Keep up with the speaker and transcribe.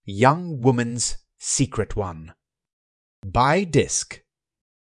Young Woman's Secret One. By Disc.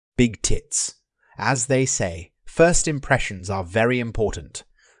 Big tits. As they say, first impressions are very important.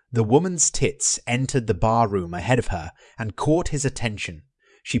 The woman's tits entered the bar room ahead of her and caught his attention.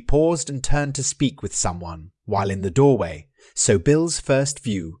 She paused and turned to speak with someone while in the doorway, so Bill's first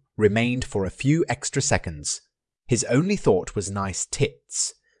view remained for a few extra seconds. His only thought was nice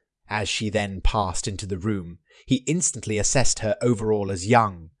tits. As she then passed into the room, he instantly assessed her overall as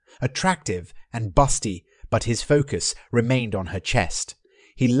young, attractive and busty, but his focus remained on her chest.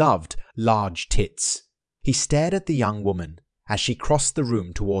 He loved large tits. He stared at the young woman as she crossed the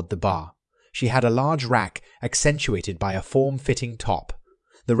room toward the bar. She had a large rack accentuated by a form-fitting top.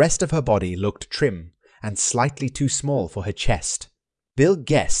 The rest of her body looked trim and slightly too small for her chest. Bill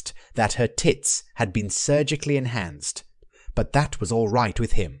guessed that her tits had been surgically enhanced, but that was all right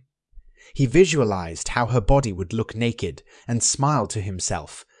with him. He visualized how her body would look naked and smiled to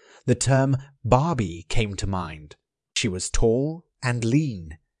himself. The term Barbie came to mind. She was tall and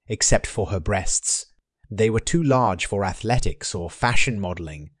lean, except for her breasts. They were too large for athletics or fashion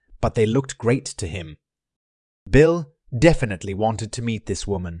modeling, but they looked great to him. Bill definitely wanted to meet this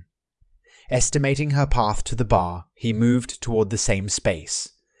woman. Estimating her path to the bar, he moved toward the same space.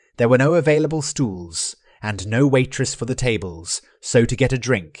 There were no available stools, and no waitress for the tables, so to get a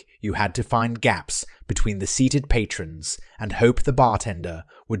drink, you had to find gaps between the seated patrons and hope the bartender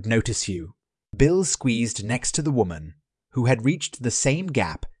would notice you. Bill squeezed next to the woman, who had reached the same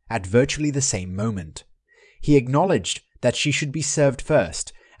gap at virtually the same moment. He acknowledged that she should be served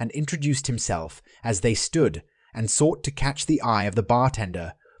first and introduced himself as they stood and sought to catch the eye of the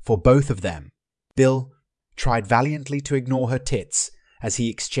bartender for both of them. Bill tried valiantly to ignore her tits as he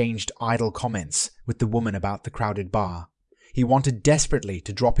exchanged idle comments with the woman about the crowded bar. He wanted desperately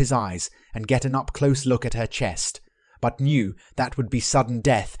to drop his eyes and get an up-close look at her chest, but knew that would be sudden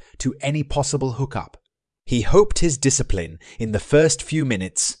death to any possible hookup. He hoped his discipline in the first few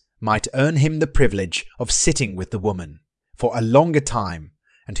minutes might earn him the privilege of sitting with the woman for a longer time,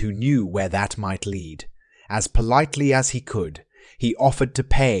 and who knew where that might lead. As politely as he could, he offered to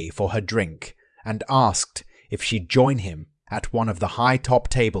pay for her drink and asked if she'd join him at one of the high-top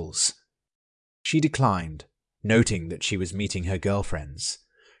tables. She declined, noting that she was meeting her girlfriends.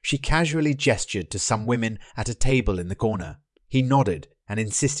 She casually gestured to some women at a table in the corner. He nodded and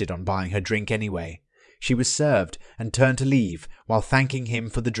insisted on buying her drink anyway. She was served and turned to leave while thanking him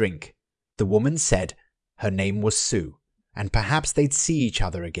for the drink. The woman said her name was Sue, and perhaps they'd see each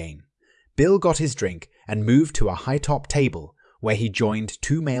other again. Bill got his drink and moved to a high-top table where he joined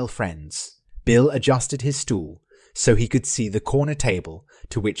two male friends. Bill adjusted his stool so he could see the corner table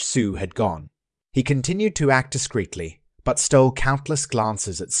to which Sue had gone. He continued to act discreetly, but stole countless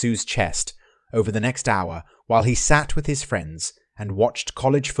glances at Sue's chest over the next hour while he sat with his friends and watched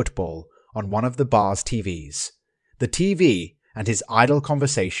college football on one of the bar's TVs. The TV and his idle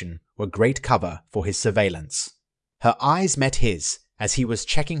conversation were great cover for his surveillance. Her eyes met his as he was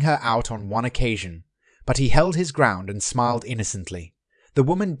checking her out on one occasion, but he held his ground and smiled innocently. The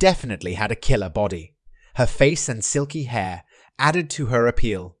woman definitely had a killer body. Her face and silky hair added to her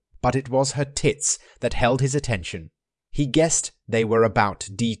appeal, but it was her tits that held his attention. He guessed they were about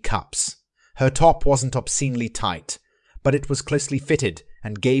D cups. Her top wasn't obscenely tight, but it was closely fitted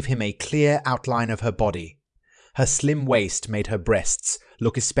and gave him a clear outline of her body. Her slim waist made her breasts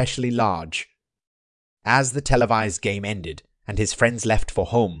look especially large. As the televised game ended and his friends left for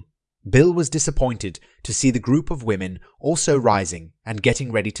home, Bill was disappointed to see the group of women also rising and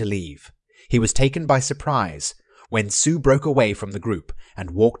getting ready to leave. He was taken by surprise when Sue broke away from the group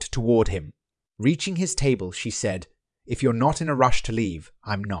and walked toward him. Reaching his table, she said, "If you're not in a rush to leave,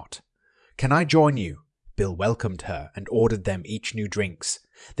 I'm not. Can I join you?" Bill welcomed her and ordered them each new drinks.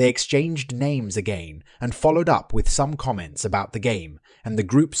 They exchanged names again and followed up with some comments about the game and the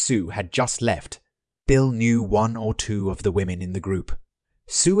group Sue had just left. Bill knew one or two of the women in the group.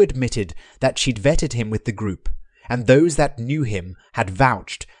 Sue admitted that she'd vetted him with the group, and those that knew him had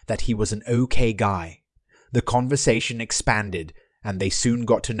vouched that he was an okay guy. The conversation expanded, and they soon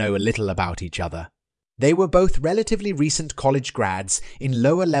got to know a little about each other. They were both relatively recent college grads in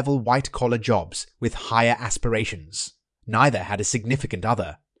lower-level white-collar jobs with higher aspirations. Neither had a significant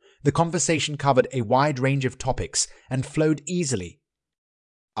other. The conversation covered a wide range of topics and flowed easily.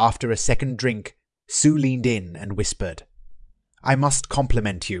 After a second drink, Sue leaned in and whispered, "I must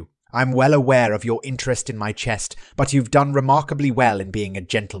compliment you. I'm well aware of your interest in my chest, but you've done remarkably well in being a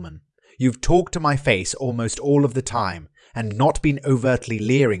gentleman. You've talked to my face almost all of the time, and not been overtly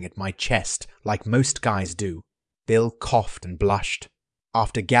leering at my chest like most guys do." Bill coughed and blushed.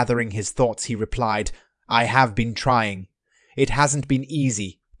 After gathering his thoughts, he replied, "I have been trying. It hasn't been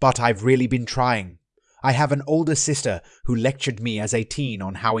easy, but I've really been trying. I have an older sister who lectured me as a teen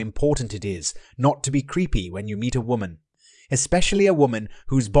on how important it is not to be creepy when you meet a woman, especially a woman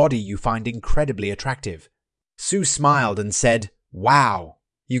whose body you find incredibly attractive. Sue smiled and said, "Wow,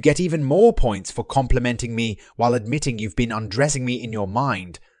 you get even more points for complimenting me while admitting you've been undressing me in your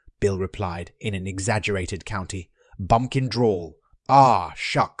mind," Bill replied in an exaggerated county, bumpkin drawl. "Ah,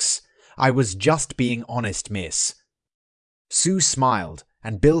 shucks. I was just being honest, miss." Sue smiled,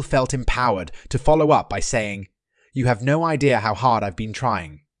 and Bill felt empowered to follow up by saying, "You have no idea how hard I've been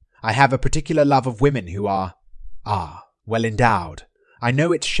trying. I have a particular love of women who are, well endowed. I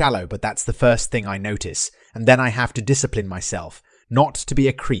know it's shallow, but that's the first thing I notice, and then I have to discipline myself, not to be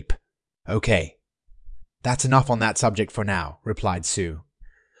a creep." "Okay. That's enough on that subject for now," replied Sue.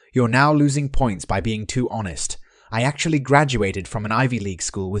 "You're now losing points by being too honest. I actually graduated from an Ivy League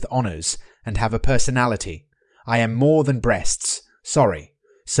school with honors and have a personality. I am more than breasts. Sorry.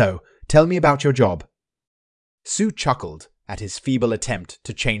 So, tell me about your job." Sue chuckled at his feeble attempt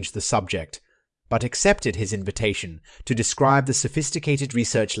to change the subject, but accepted his invitation to describe the sophisticated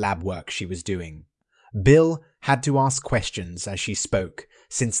research lab work she was doing. Bill had to ask questions as she spoke,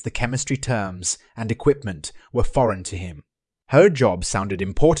 since the chemistry terms and equipment were foreign to him. Her job sounded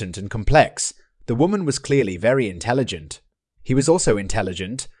important and complex. The woman was clearly very intelligent. He was also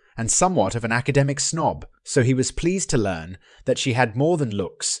intelligent and somewhat of an academic snob, so he was pleased to learn that she had more than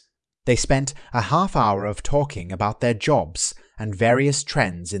looks. They spent a half hour of talking about their jobs and various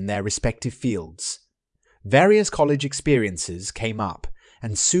trends in their respective fields. Various college experiences came up,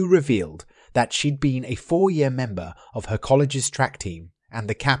 and Sue revealed that she'd been a 4-year member of her college's track team and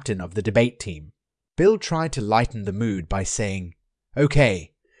the captain of the debate team. Bill tried to lighten the mood by saying,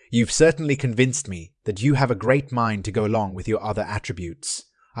 "Okay, you've certainly convinced me that you have a great mind to go along with your other attributes.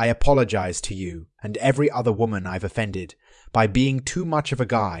 I apologize to you and every other woman I've offended by being too much of a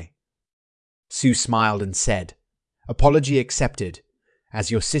guy." Sue smiled and said, "Apology accepted. As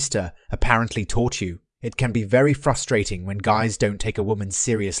your sister apparently taught you, it can be very frustrating when guys don't take a woman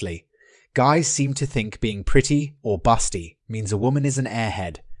seriously. Guys seem to think being pretty or busty means a woman is an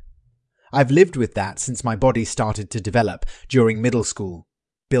airhead. I've lived with that since my body started to develop during middle school."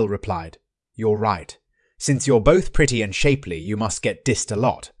 Bill replied, "You're right. Since you're both pretty and shapely, you must get dissed a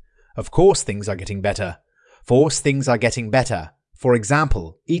lot. Of course things are getting better. For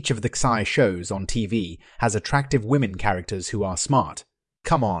example, each of the Xi shows on TV has attractive women characters who are smart.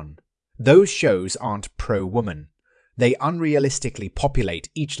 Come on. Those shows aren't pro-woman. They unrealistically populate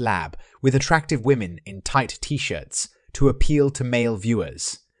each lab with attractive women in tight t-shirts to appeal to male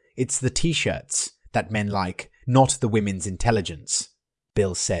viewers. It's the t-shirts that men like, not the women's intelligence."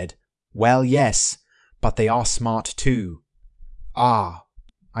 Bill said, "Well, yes, but they are smart too." "I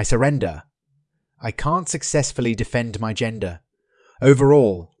surrender. I can't successfully defend my gender.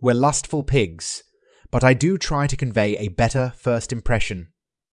 Overall, we're lustful pigs, but I do try to convey a better first impression."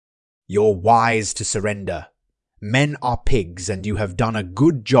 "You're wise to surrender. Men are pigs, and you have done a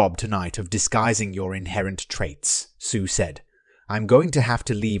good job tonight of disguising your inherent traits," Sue said. "I'm going to have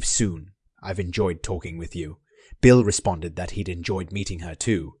to leave soon. I've enjoyed talking with you." Bill responded that he'd enjoyed meeting her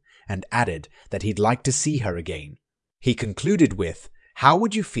too, and added that he'd like to see her again. He concluded with, "How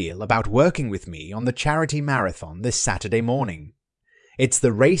would you feel about working with me on the charity marathon this Saturday morning? It's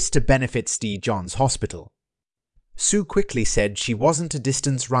the race to benefit St. John's Hospital." Sue quickly said she wasn't a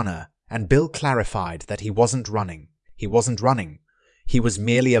distance runner, and Bill clarified that he wasn't running. He was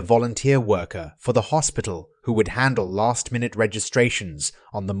merely a volunteer worker for the hospital who would handle last-minute registrations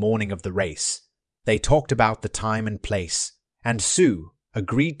on the morning of the race. They talked about the time and place, and Sue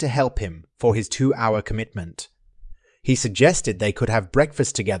agreed to help him for his 2-hour commitment. He suggested they could have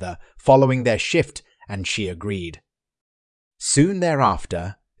breakfast together following their shift, and she agreed. Soon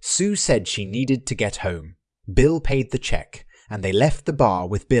thereafter, Sue said she needed to get home. Bill paid the check, and they left the bar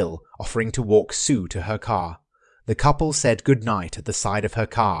with Bill offering to walk Sue to her car. The couple said goodnight at the side of her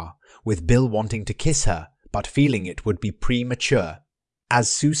car, with Bill wanting to kiss her, but feeling it would be premature.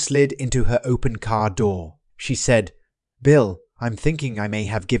 As Sue slid into her open car door, she said, "Bill, I'm thinking I may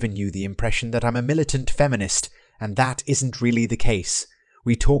have given you the impression that I'm a militant feminist, and that isn't really the case.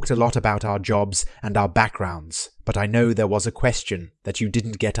 We talked a lot about our jobs and our backgrounds, but I know there was a question that you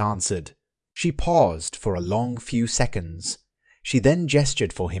didn't get answered." She paused for a long few seconds. She then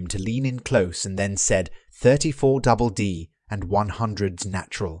gestured for him to lean in close and then said 34 double D and 100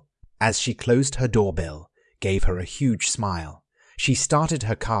 natural. As she closed her door, Bill gave her a huge smile. She started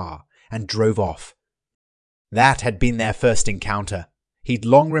her car and drove off. That had been their first encounter. He'd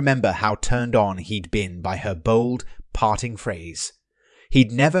long remember how turned on he'd been by her bold, parting phrase.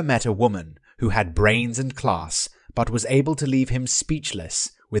 He'd never met a woman who had brains and class, but was able to leave him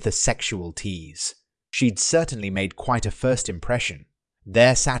speechless with a sexual tease. She'd certainly made quite a first impression.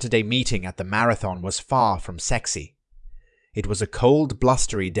 Their Saturday meeting at the marathon was far from sexy. It was a cold,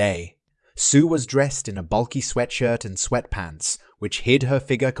 blustery day. Sue was dressed in a bulky sweatshirt and sweatpants, which hid her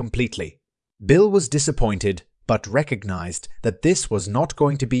figure completely. Bill was disappointed, but recognized that this was not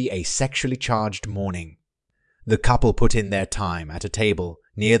going to be a sexually charged morning. The couple put in their time at a table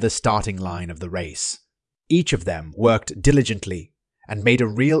near the starting line of the race. Each of them worked diligently and made a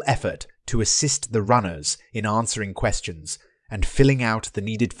real effort to assist the runners in answering questions and filling out the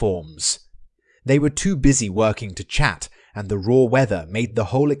needed forms. They were too busy working to chat, and the raw weather made the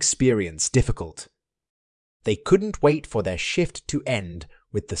whole experience difficult. They couldn't wait for their shift to end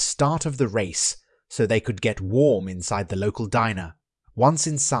with the start of the race so they could get warm inside the local diner. Once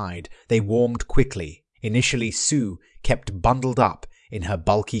inside, they warmed quickly. Initially, Sue kept bundled up in her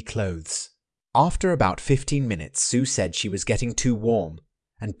bulky clothes. After about 15 minutes, Sue said she was getting too warm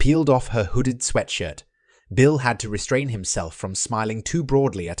and peeled off her hooded sweatshirt. Bill had to restrain himself from smiling too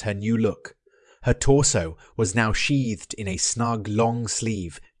broadly at her new look. Her torso was now sheathed in a snug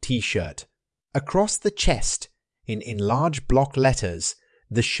long-sleeve t-shirt. Across the chest, in large block letters,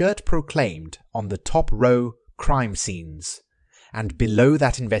 the shirt proclaimed on the top row crime scenes, and below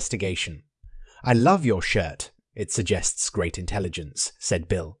that investigation. "I love your shirt. It suggests great intelligence," said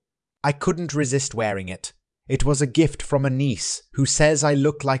Bill. "I couldn't resist wearing it. It was a gift from a niece who says I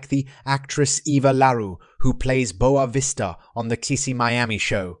look like the actress Eva LaRue who plays Boa Vista on the Kissy Miami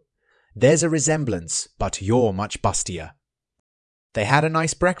show. There's a resemblance, but you're much bustier." They had a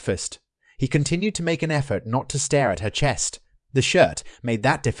nice breakfast. He continued to make an effort not to stare at her chest. The shirt made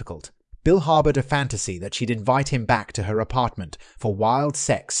that difficult. Bill harbored a fantasy that she'd invite him back to her apartment for wild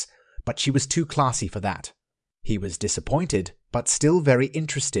sex, but she was too classy for that. He was disappointed, but still very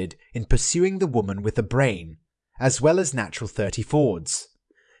interested in pursuing the woman with a brain, as well as natural 30 Fords.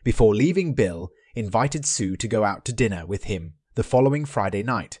 Before leaving, Bill invited Sue to go out to dinner with him the following Friday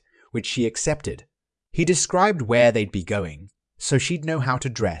night, which she accepted. He described where they'd be going, so she'd know how to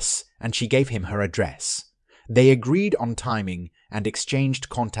dress, and she gave him her address. They agreed on timing and exchanged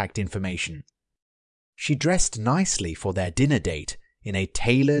contact information. She dressed nicely for their dinner date in a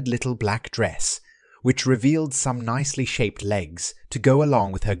tailored little black dress, which revealed some nicely shaped legs to go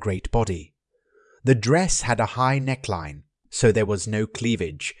along with her great body. The dress had a high neckline, so there was no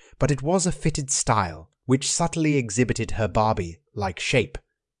cleavage, but it was a fitted style, which subtly exhibited her Barbie-like shape.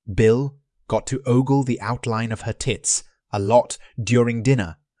 Bill got to ogle the outline of her tits a lot during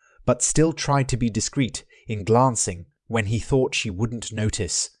dinner, but still tried to be discreet in glancing when he thought she wouldn't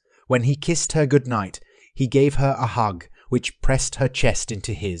notice. When he kissed her goodnight, he gave her a hug which pressed her chest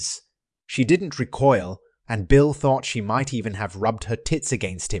into his. She didn't recoil, and Bill thought she might even have rubbed her tits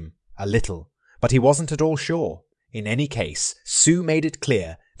against him, a little, but he wasn't at all sure. In any case, Sue made it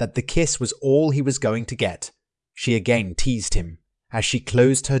clear that the kiss was all he was going to get. She again teased him, as she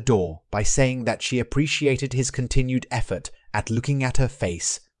closed her door by saying that she appreciated his continued effort at looking at her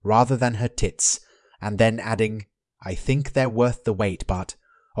face rather than her tits, and then adding, "I think they're worth the wait, but,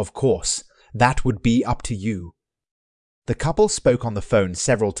 of course, that would be up to you." The couple spoke on the phone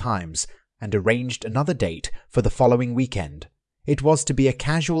several times and arranged another date for the following weekend. It was to be a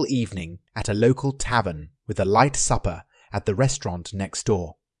casual evening at a local tavern with a light supper at the restaurant next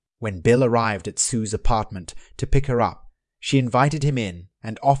door. When Bill arrived at Sue's apartment to pick her up, she invited him in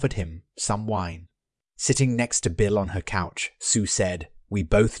and offered him some wine. Sitting next to Bill on her couch, Sue said, "We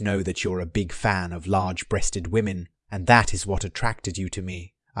both know that you're a big fan of large-breasted women, and that is what attracted you to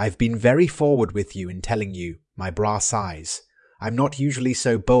me. I've been very forward with you in telling you my bra size. I'm not usually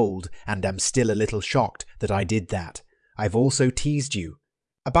so bold and am still a little shocked that I did that. I've also teased you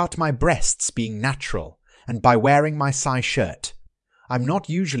about my breasts being natural and by wearing my size shirt. I'm not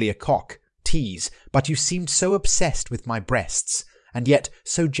usually a tease, but you seemed so obsessed with my breasts, and yet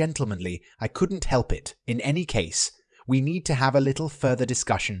so gentlemanly I couldn't help it. In any case, we need to have a little further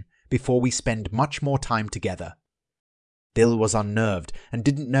discussion before we spend much more time together." Bill was unnerved and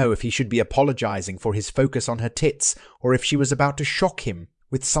didn't know if he should be apologizing for his focus on her tits or if she was about to shock him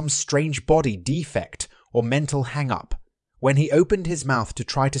with some strange body defect or mental hang-up. When he opened his mouth to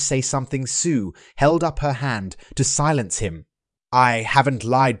try to say something, Sue held up her hand to silence him. "I haven't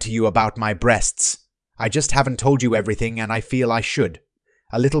lied to you about my breasts. I just haven't told you everything, and I feel I should.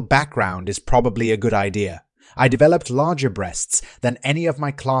 A little background is probably a good idea. I developed larger breasts than any of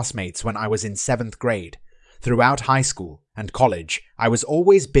my classmates when I was in 7th grade. Throughout high school and college, I was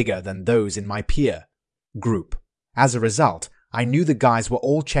always bigger than those in my peer group. As a result, I knew the guys were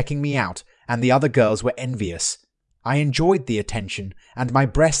all checking me out, and the other girls were envious. I enjoyed the attention, and my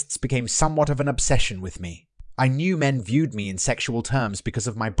breasts became somewhat of an obsession with me. I knew men viewed me in sexual terms because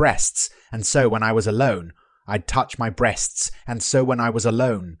of my breasts, and so when I was alone, I'd touch my breasts, and so when I was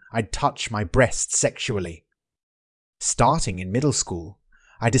alone, I'd touch my breasts sexually. Starting in middle school,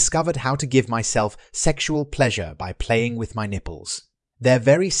 I discovered how to give myself sexual pleasure by playing with my nipples. They're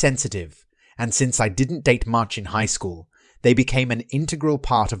very sensitive, and since I didn't date much in high school, they became an integral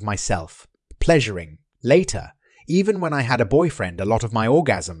part of myself, pleasuring. Later, even when I had a boyfriend, a lot of my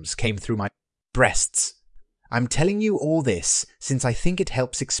orgasms came through my breasts. I'm telling you all this since I think it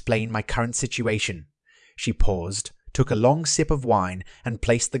helps explain my current situation. She paused, took a long sip of wine, and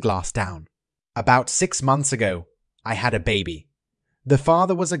placed the glass down. About 6 months ago, I had a baby. The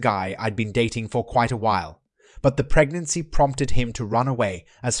father was a guy I'd been dating for quite a while, but the pregnancy prompted him to run away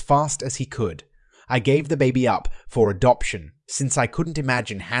as fast as he could. I gave the baby up for adoption since I couldn't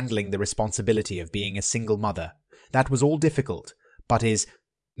imagine handling the responsibility of being a single mother. That was all difficult, but is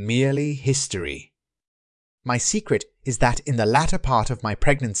merely history. My secret is that in the latter part of my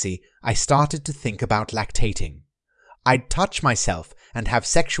pregnancy, I started to think about lactating. I'd touch myself and have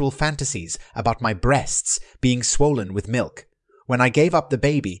sexual fantasies about my breasts being swollen with milk. When I gave up the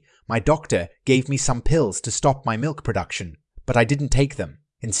baby, my doctor gave me some pills to stop my milk production, but I didn't take them.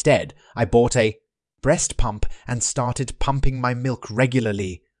 Instead, I bought a breast pump and started pumping my milk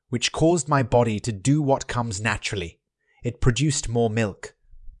regularly, which caused my body to do what comes naturally. It produced more milk.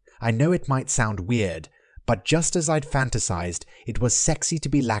 I know it might sound weird, but just as I'd fantasized, it was sexy to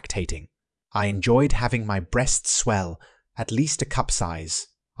be lactating. I enjoyed having my breasts swell, at least a cup size.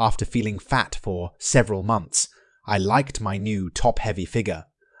 After feeling fat for several months, I liked my new top-heavy figure.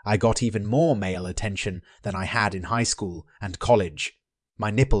 I got even more male attention than I had in high school and college. My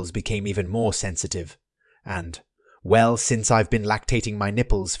nipples became even more sensitive. And, well, since I've been lactating, my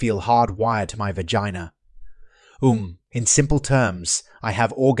nipples feel hardwired to my vagina. In simple terms, I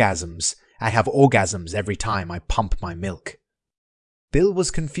have orgasms. I have orgasms every time I pump my milk. Bill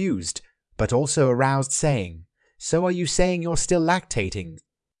was confused, but also aroused, saying, "So are you saying you're still lactating?"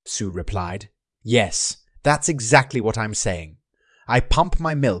 Sue replied, "Yes, that's exactly what I'm saying. I pump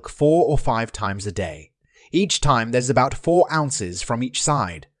my milk 4 or 5 times a day. Each time there's about 4 ounces from each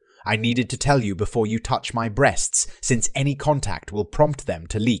side. I needed to tell you before you touch my breasts, since any contact will prompt them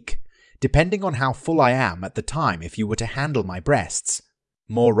to leak, depending on how full I am at the time. If you were to handle my breasts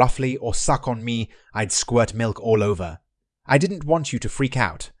more roughly or suck on me, I'd squirt milk all over. I didn't want you to freak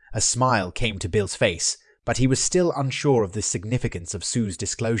out." A smile came to Bill's face, but he was still unsure of the significance of Sue's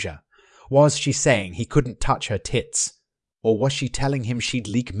disclosure. Was she saying he couldn't touch her tits? Or was she telling him she'd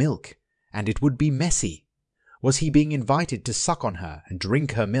leak milk, and it would be messy? Was he being invited to suck on her and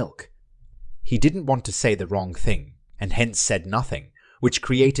drink her milk? He didn't want to say the wrong thing, and hence said nothing, which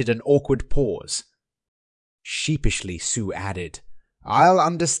created an awkward pause. Sheepishly, Sue added, "I'll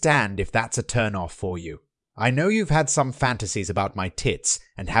understand if that's a turn-off for you. I know you've had some fantasies about my tits,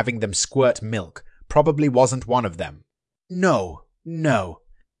 and having them squirt milk probably wasn't one of them." No,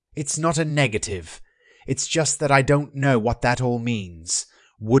 it's not a negative. It's just that I don't know what that all means.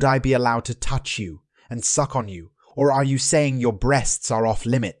 Would I be allowed to touch you and suck on you, or are you saying your breasts are off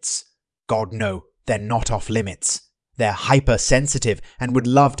limits? God, no, they're not off limits. They're hypersensitive and would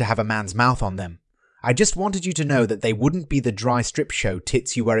love to have a man's mouth on them. I just wanted you to know that they wouldn't be the dry strip show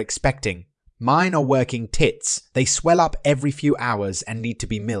tits you were expecting. Mine are working tits. They swell up every few hours and need to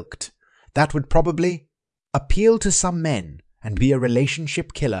be milked. That would probably appeal to some men and be a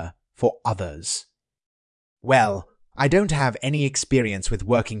relationship killer for others. Well, I don't have any experience with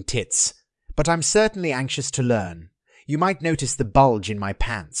working tits, but I'm certainly anxious to learn. You might notice the bulge in my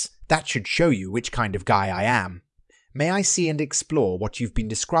pants. That should show you which kind of guy I am. May I see and explore what you've been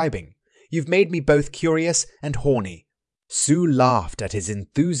describing? You've made me both curious and horny." Sue laughed at his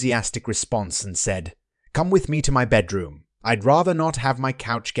enthusiastic response and said, "Come with me to my bedroom. I'd rather not have my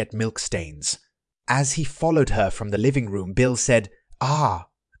couch get milk stains." As he followed her from the living room, Bill said,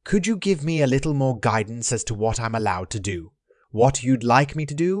 "Could you give me a little more guidance as to what I'm allowed to do? What you'd like me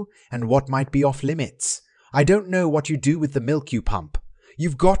to do, and what might be off limits? I don't know what you do with the milk you pump.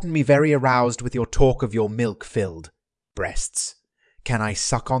 You've gotten me very aroused with your talk of your milk-filled breasts. Can I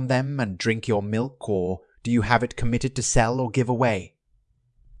suck on them and drink your milk, or do you have it committed to sell or give away?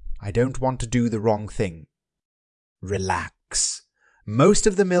 I don't want to do the wrong thing." Relax. Most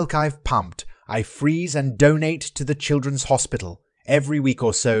of the milk I've pumped, I freeze and donate to the Children's Hospital every week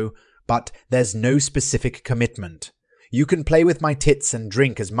or so, but there's no specific commitment. You can play with my tits and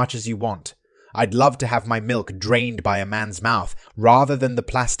drink as much as you want. I'd love to have my milk drained by a man's mouth rather than the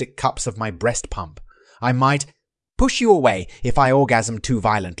plastic cups of my breast pump. I might push you away if I orgasm too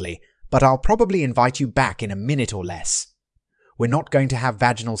violently, but I'll probably invite you back in a minute or less. We're not going to have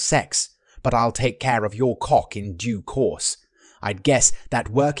vaginal sex, but I'll take care of your cock in due course. I'd guess that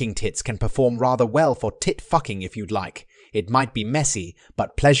working tits can perform rather well for tit fucking if you'd like. It might be messy,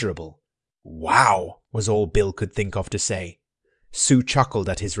 but pleasurable." "Wow," was all Bill could think of to say. Sue chuckled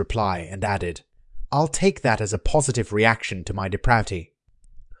at his reply and added, "I'll take that as a positive reaction to my depravity.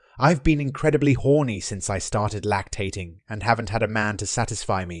 I've been incredibly horny since I started lactating and haven't had a man to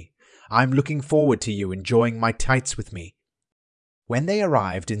satisfy me. I'm looking forward to you enjoying my tights with me." When they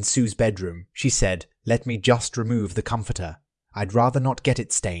arrived in Sue's bedroom, she said, "Let me just remove the comforter. I'd rather not get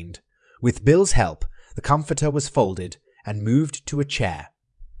it stained." With Bill's help, the comforter was folded and moved to a chair.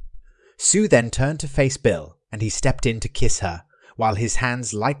 Sue then turned to face Bill, and he stepped in to kiss her, while his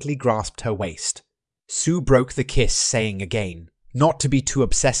hands lightly grasped her waist. Sue broke the kiss, saying again, "Not to be too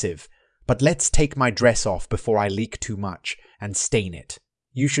obsessive, but let's take my dress off before I leak too much and stain it.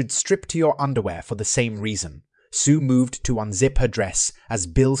 You should strip to your underwear for the same reason." Sue moved to unzip her dress as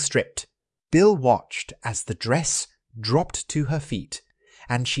Bill stripped. Bill watched as the dress dropped to her feet,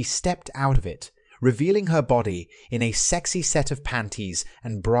 and she stepped out of it, revealing her body in a sexy set of panties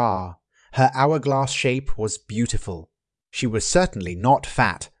and bra. Her hourglass shape was beautiful. She was certainly not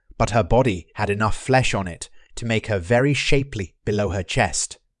fat, but her body had enough flesh on it to make her very shapely below her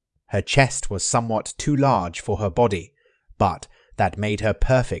chest. Her chest was somewhat too large for her body, but that made her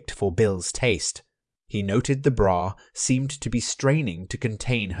perfect for Bill's taste. He noted the bra seemed to be straining to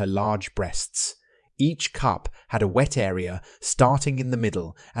contain her large breasts. Each cup had a wet area starting in the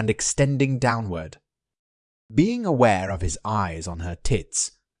middle and extending downward. Being aware of his eyes on her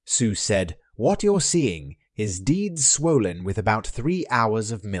tits, Sue said, "What you're seeing is deeds swollen with about 3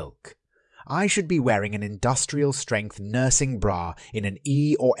 hours of milk. I should be wearing an industrial-strength nursing bra in an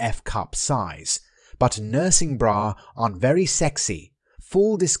E or F cup size, but nursing bra aren't very sexy.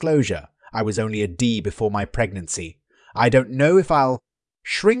 Full disclosure, I was only a D before my pregnancy. I don't know if I'll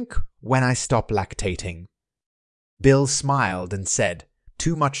shrink when I stop lactating." Bill smiled and said,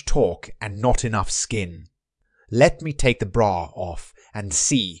 "Too much talk and not enough skin. Let me take the bra off and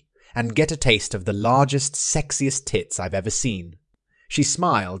see, and get a taste of the largest, sexiest tits I've ever seen." She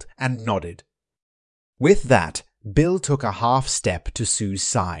smiled and nodded. With that, Bill took a half step to Sue's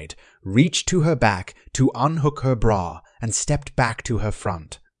side, reached to her back to unhook her bra, and stepped back to her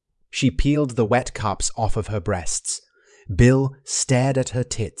front. She peeled the wet cups off of her breasts. Bill stared at her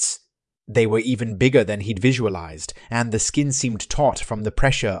tits. They were even bigger than he'd visualized, and the skin seemed taut from the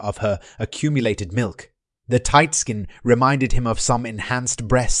pressure of her accumulated milk. The tight skin reminded him of some enhanced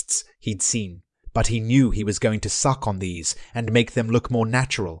breasts he'd seen, but he knew he was going to suck on these and make them look more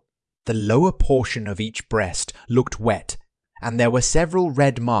natural. The lower portion of each breast looked wet, and there were several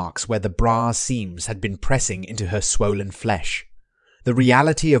red marks where the bra's seams had been pressing into her swollen flesh. The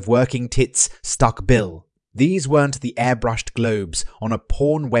reality of working tits stuck Bill. These weren't the airbrushed globes on a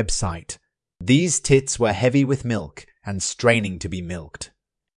porn website. These tits were heavy with milk and straining to be milked.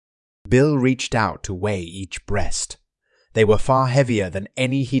 Bill reached out to weigh each breast. They were far heavier than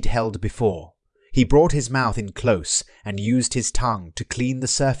any he'd held before. He brought his mouth in close and used his tongue to clean the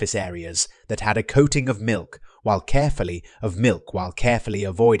surface areas that had a coating of milk while carefully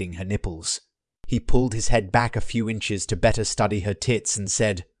avoiding her nipples. He pulled his head back a few inches to better study her tits and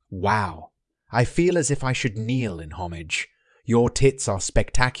said, "Wow, I feel as if I should kneel in homage. Your tits are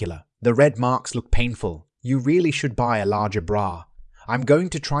spectacular. The red marks look painful. You really should buy a larger bra. I'm going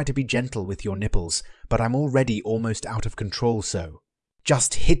to try to be gentle with your nipples, but I'm already almost out of control, so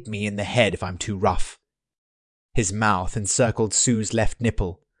just hit me in the head if I'm too rough." His mouth encircled Sue's left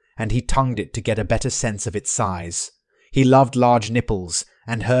nipple, and he tongued it to get a better sense of its size. He loved large nipples,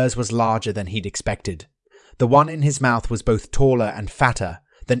 and hers was larger than he'd expected. The one in his mouth was both taller and fatter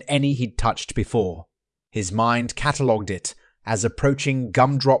than any he'd touched before. His mind catalogued it as approaching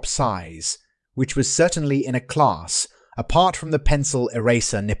gumdrop size, which was certainly in a class apart from the pencil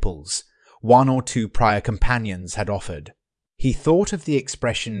eraser nipples one or two prior companions had offered. He thought of the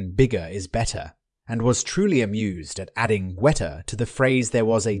expression "bigger is better," and was truly amused at adding "wetter" to the phrase. There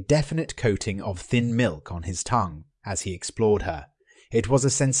was a definite coating of thin milk on his tongue as he explored her. It was a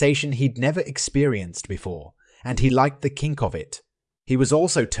sensation he'd never experienced before, and he liked the kink of it. He was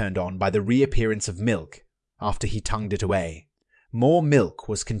also turned on by the reappearance of milk after he tongued it away. More milk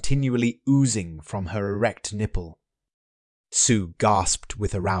was continually oozing from her erect nipple. Sue gasped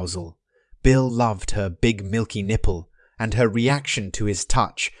with arousal. Bill loved her big milky nipple, and her reaction to his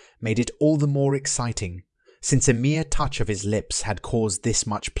touch made it all the more exciting. Since a mere touch of his lips had caused this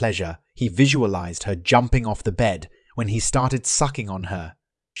much pleasure, he visualized her jumping off the bed when he started sucking on her.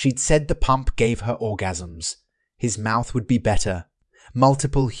 She'd said the pump gave her orgasms. His mouth would be better.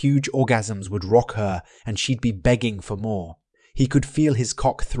 Multiple huge orgasms would rock her, and she'd be begging for more. He could feel his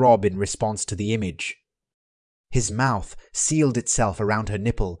cock throb in response to the image. His mouth sealed itself around her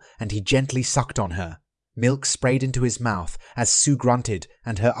nipple and he gently sucked on her. Milk sprayed into his mouth as Sue grunted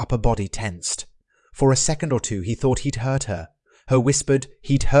and her upper body tensed. For a second or two he thought he'd hurt her. Her whispered,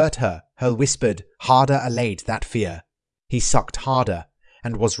 he'd hurt her. Her whispered, harder allayed that fear. He sucked harder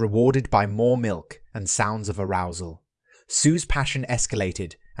and was rewarded by more milk and sounds of arousal. Sue's passion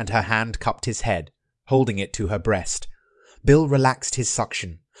escalated and her hand cupped his head, holding it to her breast. Bill relaxed his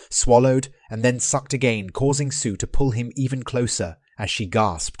suction, swallowed, and then sucked again, causing Sue to pull him even closer as she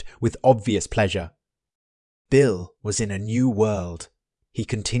gasped with obvious pleasure. Bill was in a new world. He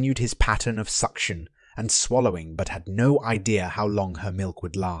continued his pattern of suction and swallowing but had no idea how long her milk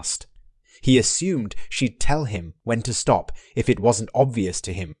would last. He assumed she'd tell him when to stop if it wasn't obvious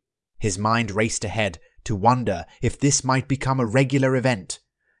to him. His mind raced ahead to wonder if this might become a regular event.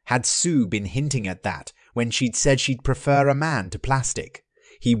 Had Sue been hinting at that when she'd said she'd prefer a man to plastic?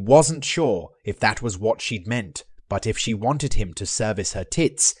 He wasn't sure if that was what she'd meant, but if she wanted him to service her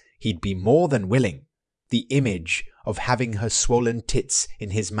tits, he'd be more than willing. The image of having her swollen tits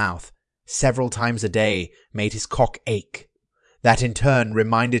in his mouth several times a day made his cock ache. That in turn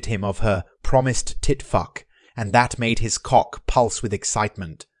reminded him of her promised tit fuck, and that made his cock pulse with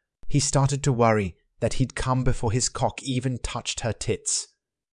excitement. He started to worry that he'd come before his cock even touched her tits.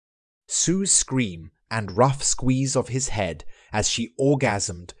 Sue's scream and rough squeeze of his head as she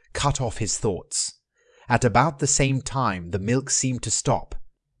orgasmed cut off his thoughts. At about the same time the milk seemed to stop.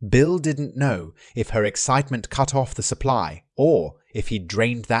 Bill didn't know if her excitement cut off the supply or if he'd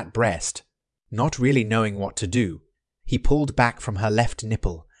drained that breast. Not really knowing what to do, he pulled back from her left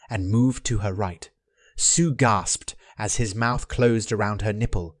nipple and moved to her right. Sue gasped as his mouth closed around her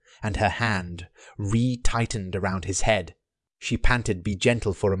nipple and her hand re-tightened around his head. She panted, "Be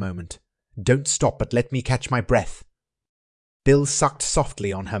gentle for a moment. Don't stop, but let me catch my breath." Bill sucked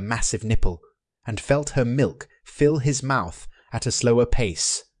softly on her massive nipple and felt her milk fill his mouth at a slower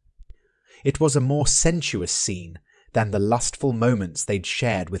pace. It was a more sensuous scene than the lustful moments they'd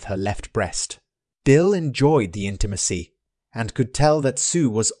shared with her left breast. Bill enjoyed the intimacy and could tell that Sue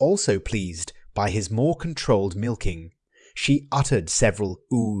was also pleased by his more controlled milking. She uttered several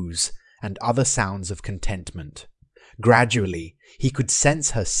oohs and other sounds of contentment. Gradually, he could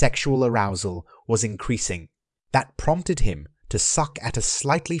sense her sexual arousal was increasing. That prompted him to suck at a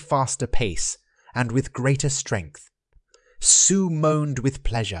slightly faster pace and with greater strength. Sue moaned with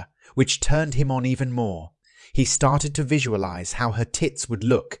pleasure, which turned him on even more. He started to visualize how her tits would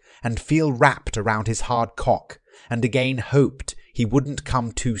look and feel wrapped around his hard cock, and again hoped he wouldn't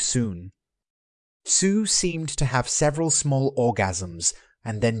come too soon. Sue seemed to have several small orgasms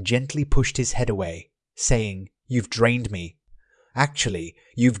and then gently pushed his head away, saying, "You've drained me. Actually,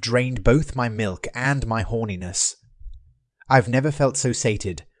 you've drained both my milk and my horniness." I've never felt so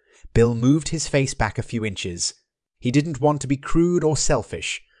sated. Bill moved his face back a few inches. He didn't want to be crude or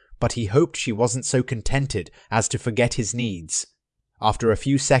selfish, but he hoped she wasn't so contented as to forget his needs. After a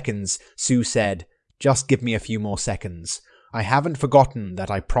few seconds, Sue said, "Just give me a few more seconds. I haven't forgotten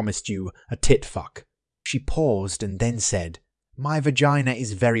that I promised you a tit fuck." She paused and then said, "My vagina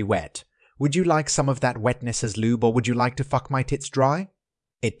is very wet. Would you like some of that wetness as lube, or would you like to fuck my tits dry?"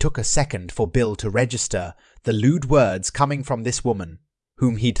 It took a second for Bill to register the lewd words coming from this woman,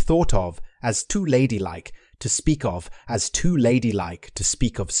 whom he'd thought of as too ladylike to speak of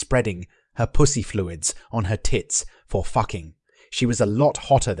spreading her pussy fluids on her tits for fucking. She was a lot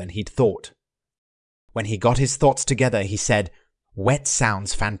hotter than he'd thought. When he got his thoughts together, he said, "Wet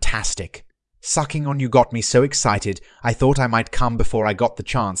sounds fantastic. Sucking on you got me so excited, I thought I might come before I got the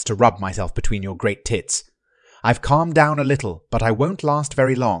chance to rub myself between your great tits. I've calmed down a little, but I won't last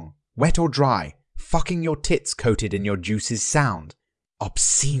very long. Wet or dry, fucking your tits coated in your juices sound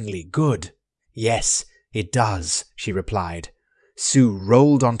obscenely good." "Yes, it does," she replied. Sue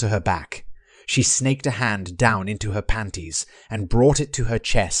rolled onto her back. She snaked a hand down into her panties and brought it to her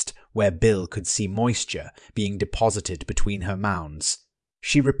chest where Bill could see moisture being deposited between her mounds.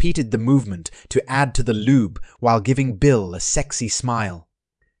 She repeated the movement to add to the lube while giving Bill a sexy smile.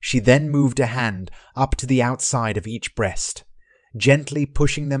 She then moved a hand up to the outside of each breast, gently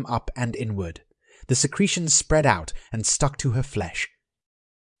pushing them up and inward. The secretions spread out and stuck to her flesh.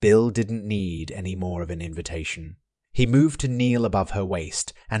 Bill didn't need any more of an invitation. He moved to kneel above her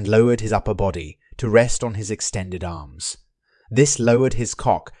waist and lowered his upper body to rest on his extended arms. This lowered his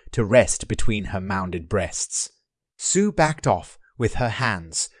cock to rest between her mounded breasts. Sue backed off with her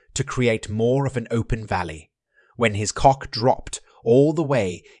hands to create more of an open valley. When his cock dropped all the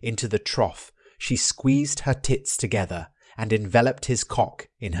way into the trough, she squeezed her tits together and enveloped his cock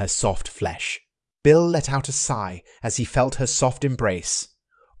in her soft flesh. Bill let out a sigh as he felt her soft embrace.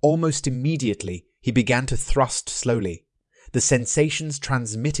 Almost immediately, he began to thrust slowly. The sensations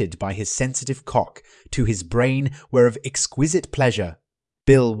transmitted by his sensitive cock to his brain were of exquisite pleasure.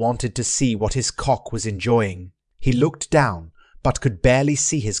 Bill wanted to see what his cock was enjoying. He looked down, but could barely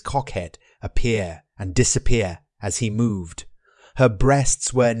see his cockhead appear and disappear as he moved. Her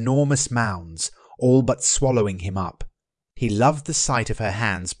breasts were enormous mounds, all but swallowing him up. He loved the sight of her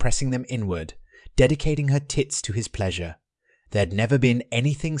hands pressing them inward, dedicating her tits to his pleasure. There'd never been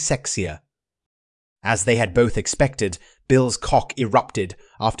anything sexier. As they had both expected, Bill's cock erupted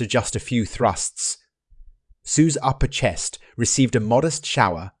after just a few thrusts. Sue's upper chest received a modest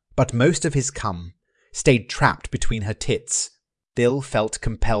shower, but most of his cum stayed trapped between her tits. Bill felt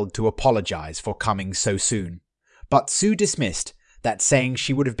compelled to apologize for coming so soon, but Sue dismissed that, saying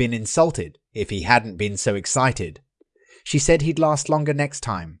she would have been insulted if he hadn't been so excited. She said he'd last longer next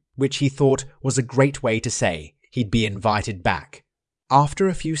time, which he thought was a great way to say he'd be invited back. After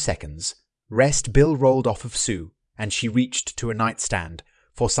a few seconds, rest Bill rolled off of Sue, and she reached to a nightstand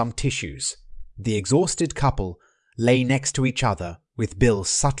for some tissues. The exhausted couple lay next to each other, with Bill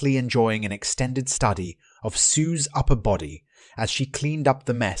subtly enjoying an extended study of Sue's upper body as she cleaned up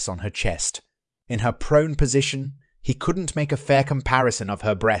the mess on her chest. In her prone position, he couldn't make a fair comparison of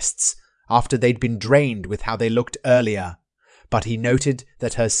her breasts after they'd been drained with how they looked earlier, but he noted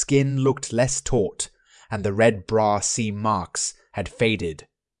that her skin looked less taut, and the red bra seam marks had faded.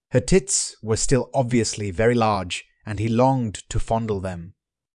 Her tits were still obviously very large, and he longed to fondle them.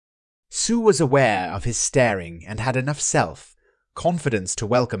 Sue was aware of his staring and had enough self-confidence to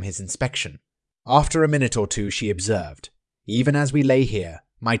welcome his inspection. After a minute or two, she observed, "Even as we lay here,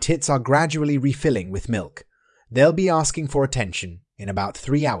 my tits are gradually refilling with milk. They'll be asking for attention in about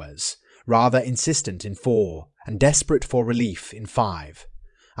 3 hours, rather insistent in 4, and desperate for relief in 5.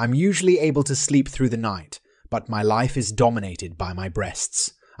 I'm usually able to sleep through the night, but my life is dominated by my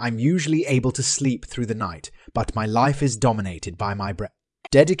breasts.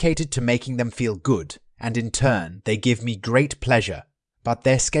 Dedicated to making them feel good, and in turn they give me great pleasure, but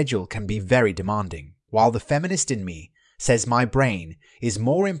their schedule can be very demanding, while the feminist in me says my brain is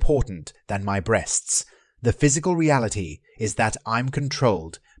more important than my breasts. The physical reality is that I'm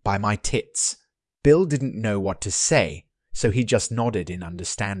controlled by my tits." Bill didn't know what to say, so he just nodded in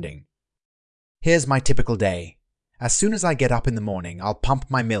understanding. "Here's my typical day. As soon as I get up in the morning, I'll pump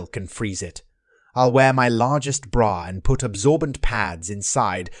my milk and freeze it. I'll wear my largest bra and put absorbent pads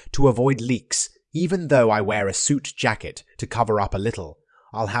inside to avoid leaks. Even though I wear a suit jacket to cover up a little,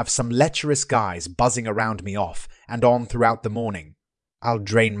 I'll have some lecherous guys buzzing around me off and on throughout the morning. I'll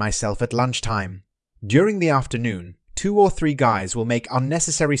drain myself at lunchtime. During the afternoon, 2 or 3 guys will make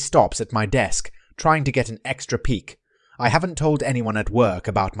unnecessary stops at my desk, trying to get an extra peek. I haven't told anyone at work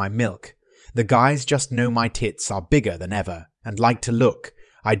about my milk. The guys just know my tits are bigger than ever and like to look.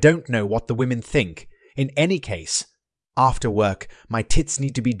 I don't know what the women think. In any case, after work, my tits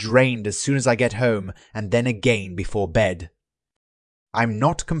need to be drained as soon as I get home, and then again before bed. I'm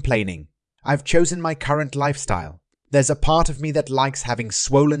not complaining. I've chosen my current lifestyle. There's a part of me that likes having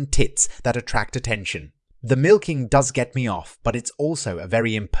swollen tits that attract attention. The milking does get me off, but it's also a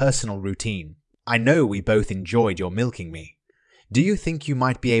very impersonal routine. I know we both enjoyed your milking me. Do you think you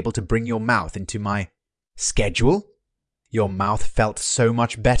might be able to bring your mouth into my schedule? Your mouth felt so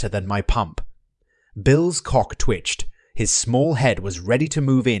much better than my pump." Bill's cock twitched. His small head was ready to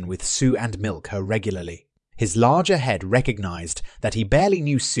move in with Sue and milk her regularly. His larger head recognized that he barely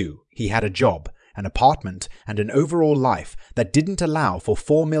knew Sue. He had a job, an apartment, and an overall life that didn't allow for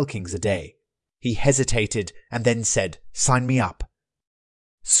 4 milkings a day. He hesitated and then said, "Sign me up."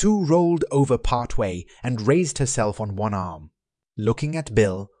 Sue rolled over partway and raised herself on one arm. Looking at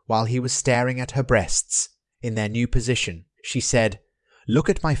Bill while he was staring at her breasts in their new position, she said, "Look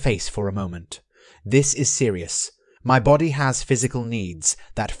at my face for a moment. This is serious. My body has physical needs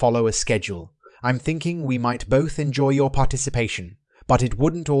that follow a schedule. I'm thinking we might both enjoy your participation, but it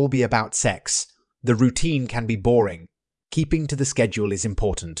wouldn't all be about sex. The routine can be boring. Keeping to the schedule is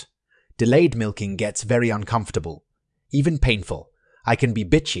important. Delayed milking gets very uncomfortable, even painful. I can be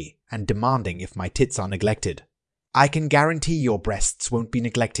bitchy and demanding if my tits are neglected. I can guarantee your breasts won't be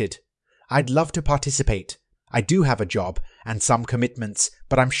neglected. I'd love to participate. I do have a job and some commitments,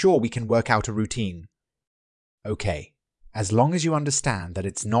 but I'm sure we can work out a routine." "Okay, as long as you understand that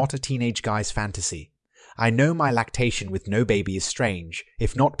it's not a teenage guy's fantasy. I know my lactation with no baby is strange,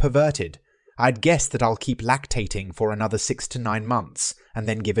 if not perverted. I'd guess that I'll keep lactating for another 6 to 9 months and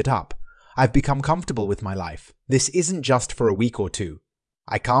then give it up. I've become comfortable with my life. This isn't just for a week or 2.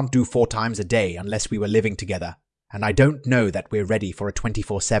 I can't do 4 times a day unless we were living together, and I don't know that we're ready for a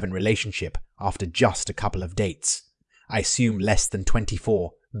 24/7 relationship after just a couple of dates. I assume less than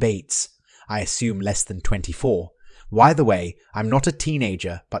 24. Bates. I assume less than 24. By the way, I'm not a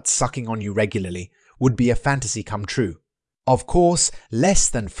teenager, but sucking on you regularly would be a fantasy come true. Of course, less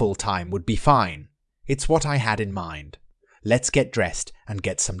than full time would be fine. It's what I had in mind. Let's get dressed and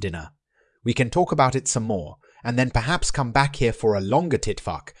get some dinner. We can talk about it some more, and then perhaps come back here for a longer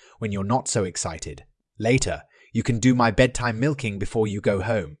tit-fuck when you're not so excited. Later, you can do my bedtime milking before you go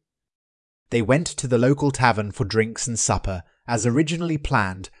home. They went to the local tavern for drinks and supper as originally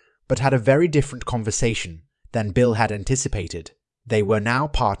planned, but had a very different conversation than Bill had anticipated. They were now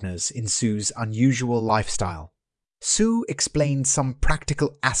partners in Sue's unusual lifestyle. Sue explained some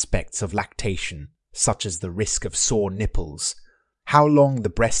practical aspects of lactation, such as the risk of sore nipples, how long the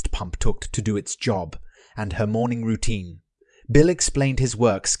breast pump took to do its job, and her morning routine. Bill explained his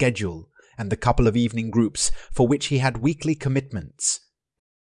work schedule and the couple of evening groups for which he had weekly commitments.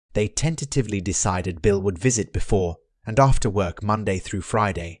 They tentatively decided Bill would visit before and after work Monday through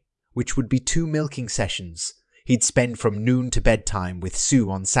Friday, which would be 2 milking sessions. He'd spend from noon to bedtime with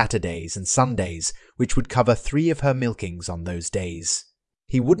Sue on Saturdays and Sundays, which would cover 3 of her milkings on those days.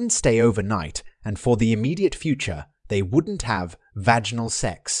 He wouldn't stay overnight, and for the immediate future, they wouldn't have vaginal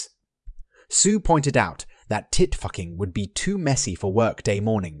sex. Sue pointed out that tit-fucking would be too messy for workday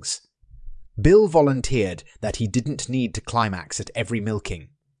mornings. Bill volunteered that he didn't need to climax at every milking.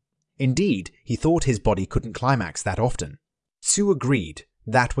 Indeed, he thought his body couldn't climax that often. Sue agreed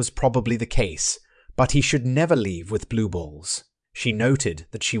that was probably the case, but he should never leave with blue balls. She noted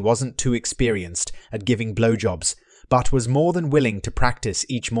that she wasn't too experienced at giving blowjobs, but was more than willing to practice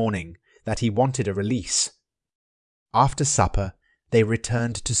each morning, that he wanted a release. After supper, they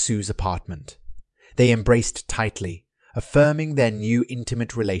returned to Sue's apartment. They embraced tightly, affirming their new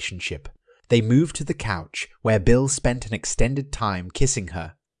intimate relationship. They moved to the couch, where Bill spent an extended time kissing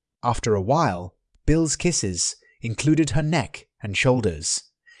her. After a while, Bill's kisses included her neck and shoulders.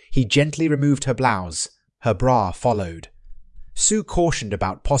 He gently removed her blouse. Her bra followed. Sue cautioned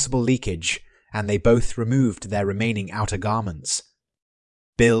about possible leakage, and they both removed their remaining outer garments.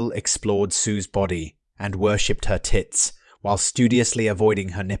 Bill explored Sue's body and worshipped her tits, while studiously avoiding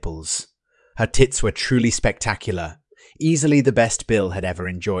her nipples. Her tits were truly spectacular, easily the best Bill had ever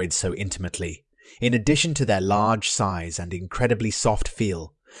enjoyed so intimately. In addition to their large size and incredibly soft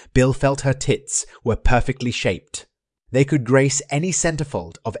feel, Bill felt her tits were perfectly shaped. They could grace any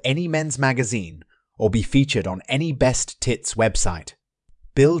centerfold of any men's magazine or be featured on any best tits website.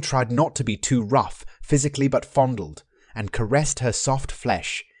 Bill tried not to be too rough physically, but fondled and caressed her soft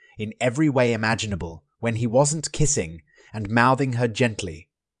flesh in every way imaginable when he wasn't kissing and mouthing her gently.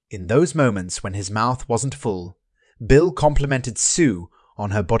 In those moments when his mouth wasn't full, Bill complimented Sue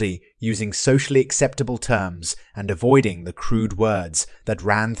on her body using socially acceptable terms and avoiding the crude words that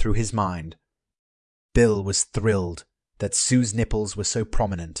ran through his mind. Bill was thrilled that Sue's nipples were so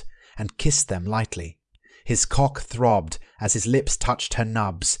prominent and kissed them lightly. His cock throbbed as his lips touched her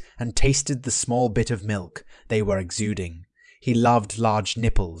nubs and tasted the small bit of milk they were exuding. He loved large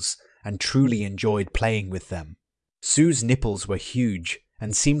nipples and truly enjoyed playing with them. Sue's nipples were huge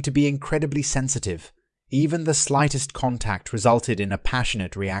and seemed to be incredibly sensitive. Even the slightest contact resulted in a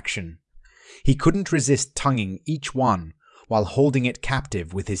passionate reaction. He couldn't resist tonguing each one while holding it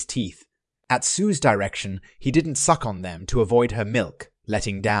captive with his teeth. At Sue's direction, he didn't suck on them to avoid her milk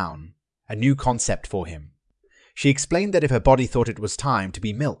letting down, a new concept for him. She explained that if her body thought it was time to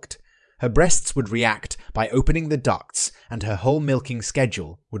be milked, her breasts would react by opening the ducts and her whole milking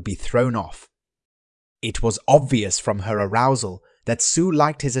schedule would be thrown off. It was obvious from her arousal that Sue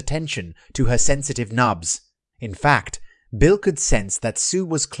liked his attention to her sensitive nubs. In fact, Bill could sense that Sue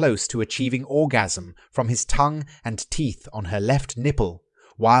was close to achieving orgasm from his tongue and teeth on her left nipple,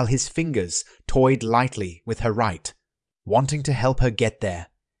 while his fingers toyed lightly with her right. Wanting to help her get there,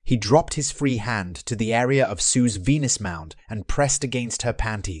 he dropped his free hand to the area of Sue's Venus mound and pressed against her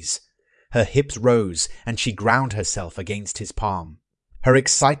panties. Her hips rose and she ground herself against his palm. Her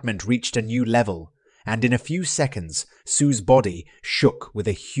excitement reached a new level, and in a few seconds, Sue's body shook with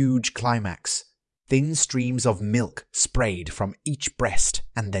a huge climax. Thin streams of milk sprayed from each breast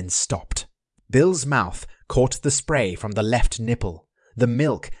and then stopped. Bill's mouth caught the spray from the left nipple. The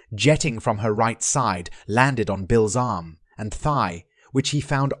milk, jetting from her right side, landed on Bill's arm and thigh, which he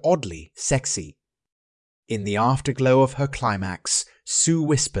found oddly sexy. In the afterglow of her climax, Sue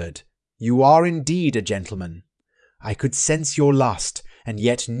whispered, "You are indeed a gentleman. I could sense your lust, and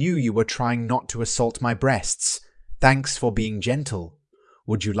yet knew you were trying not to assault my breasts. Thanks for being gentle.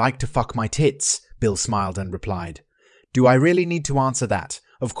 Would you like to fuck my tits?" Bill smiled and replied. "Do I really need to answer that?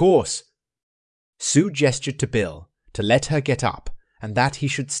 Of course." Sue gestured to Bill to let her get up and that he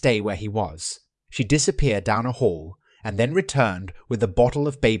should stay where he was. She disappeared down a hall and then returned with a bottle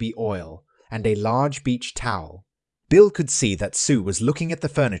of baby oil and a large beach towel. Bill could see that Sue was looking at the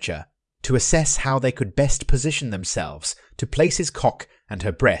furniture to assess how they could best position themselves to place his cock and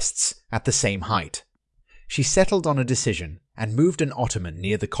her breasts at the same height. She settled on a decision and moved an ottoman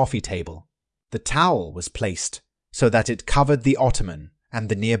near the coffee table. The towel was placed so that it covered the ottoman and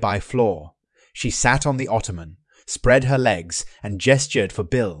the nearby floor. She sat on the ottoman, spread her legs, and gestured for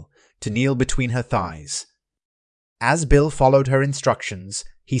Bill to kneel between her thighs. As Bill followed her instructions,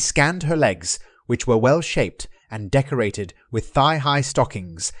 he scanned her legs, which were well-shaped and decorated with thigh-high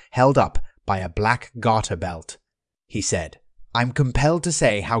stockings held up by a black garter belt. He said, "I'm compelled to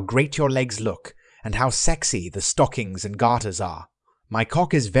say how great your legs look and how sexy the stockings and garters are. My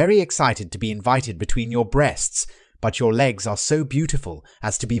cock is very excited to be invited between your breasts, but your legs are so beautiful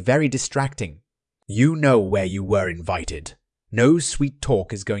as to be very distracting. You know where you were invited. No sweet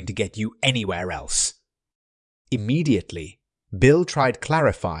talk is going to get you anywhere else." Immediately, Bill tried to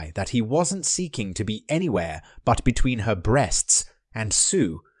clarify that he wasn't seeking to be anywhere but between her breasts, and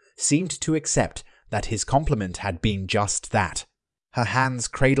Sue seemed to accept that his compliment had been just that. Her hands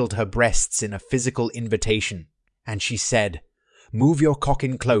cradled her breasts in a physical invitation, and she said, "Move your cock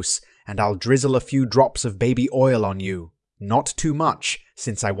in close, and I'll drizzle a few drops of baby oil on you. Not too much,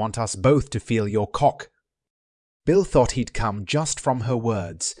 since I want us both to feel your cock." Bill thought he'd come just from her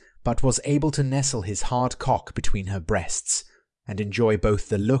words, but was able to nestle his hard cock between her breasts, and enjoy both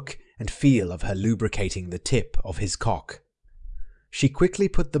the look and feel of her lubricating the tip of his cock. She quickly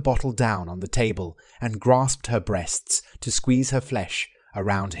put the bottle down on the table and grasped her breasts to squeeze her flesh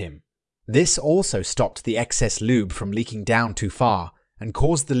around him. This also stopped the excess lube from leaking down too far, and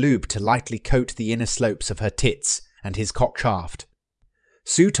caused the lube to lightly coat the inner slopes of her tits and his cock shaft.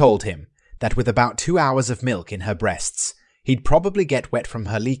 Sue told him that with about 2 hours of milk in her breasts, he'd probably get wet from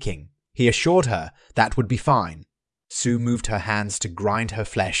her leaking. He assured her that would be fine. Sue moved her hands to grind her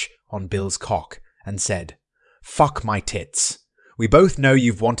flesh on Bill's cock and said, "Fuck my tits. We both know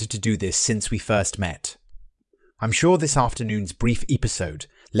you've wanted to do this since we first met. I'm sure this afternoon's brief episode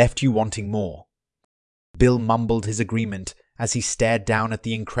left you wanting more." Bill mumbled his agreement as he stared down at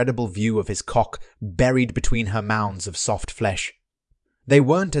the incredible view of his cock buried between her mounds of soft flesh. They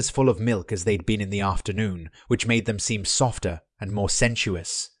weren't as full of milk as they'd been in the afternoon, which made them seem softer and more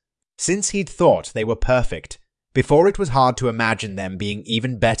sensuous. Since he'd thought they were perfect, before it was hard to imagine them being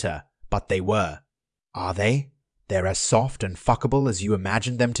even better, but they were. Are they? They're as soft and fuckable as you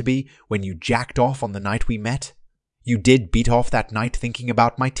imagined them to be when you jacked off on the night we met? You did beat off that night thinking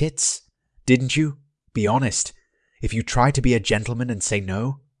about my tits? Didn't you? Be honest. If you try to be a gentleman and say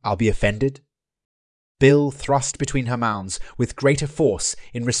no, I'll be offended. Bill thrust between her mounds with greater force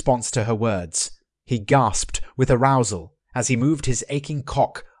in response to her words. He gasped with arousal as he moved his aching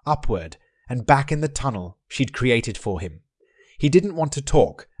cock upward and back in the tunnel she'd created for him. He didn't want to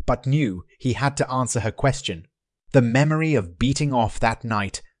talk, but knew he had to answer her question. The memory of beating off that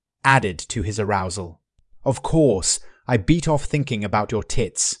night added to his arousal. "Of course, I beat off thinking about your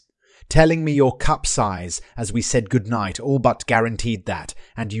tits. Telling me your cup size as we said goodnight all but guaranteed that,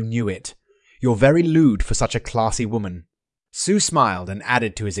 and you knew it. You're very lewd for such a classy woman." Sue smiled and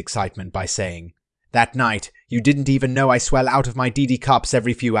added to his excitement by saying, "That night, you didn't even know I swell out of my DD cups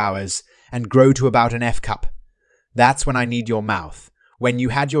every few hours, and grow to about an F cup. That's when I need your mouth. When you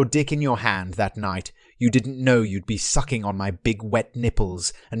had your dick in your hand that night, you didn't know you'd be sucking on my big wet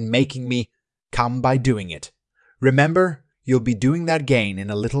nipples and making me come by doing it. Remember, you'll be doing that again in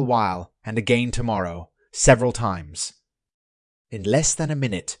a little while, and again tomorrow, several times." In less than a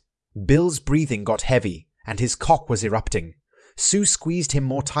minute, Bill's breathing got heavy, and his cock was erupting. Sue squeezed him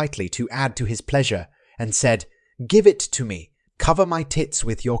more tightly to add to his pleasure, and said, "Give it to me. Cover my tits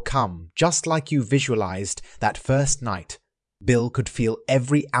with your cum, just like you visualized that first night." Bill could feel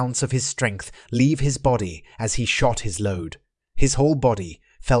every ounce of his strength leave his body as he shot his load. His whole body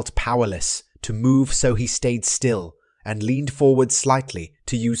felt powerless to move, so he stayed still and leaned forward slightly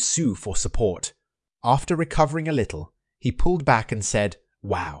to use Sue for support. After recovering a little, he pulled back and said,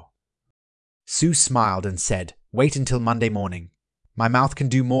 "Wow." Sue smiled and said, "Wait until Monday morning. My mouth can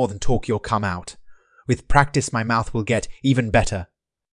do more than talk your cum out. With practice my mouth will get even better.